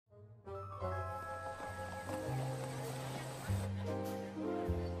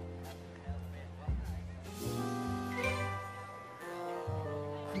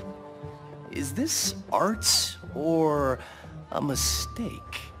is this art or a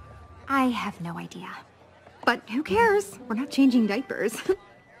mistake? I have no idea. But who cares? We're not changing diapers.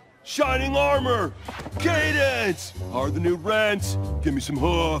 Shining armor! Cadance! Are the new rents? Give me some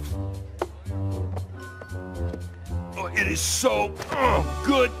hoof. Oh, it is so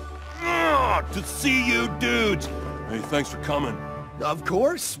good to see you dudes. Hey, thanks for coming. Of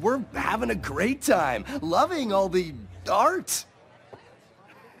course, we're having a great time. Loving all the art.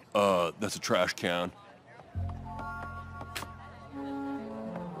 That's a trash can.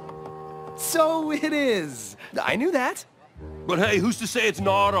 So it is. I knew that. But hey, who's to say it's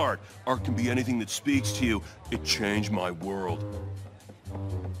not art? Art can be anything that speaks to you. It changed my world.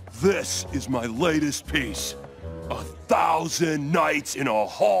 This is my latest piece. 1,000 Nights in a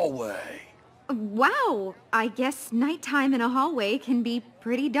Hallway. Wow, I guess nighttime in a hallway can be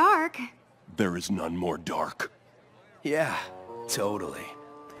pretty dark. There is none more dark. Yeah, totally.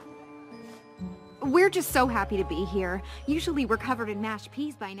 We're just so happy to be here. Usually we're covered in mashed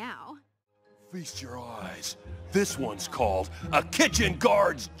peas by now. Feast your eyes. This one's called A Kitchen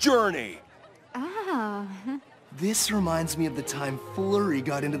Guard's Journey. Oh. This reminds me of the time Flurry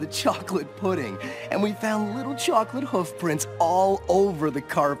got into the chocolate pudding, and we found little chocolate hoof prints all over the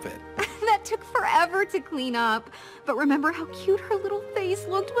carpet. That took forever to clean up. But remember how cute her little face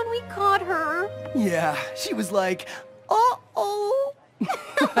looked when we caught her? Yeah, she was like, uh-oh.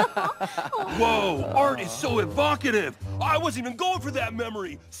 Whoa, art is so evocative. I wasn't even going for that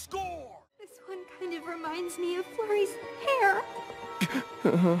memory. Score! This one kind of reminds me of Flurry's hair.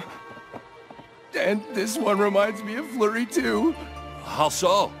 And this one reminds me of Flurry too. How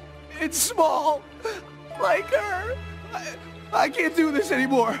so? It's small, like her. I can't do this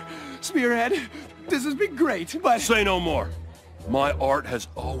anymore. Spearhead, this has been great, but... Say no more. My art has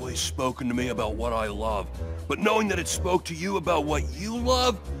always spoken to me about what I love, but knowing that it spoke to you about what you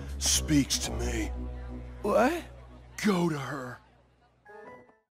love speaks to me. What? Go to her.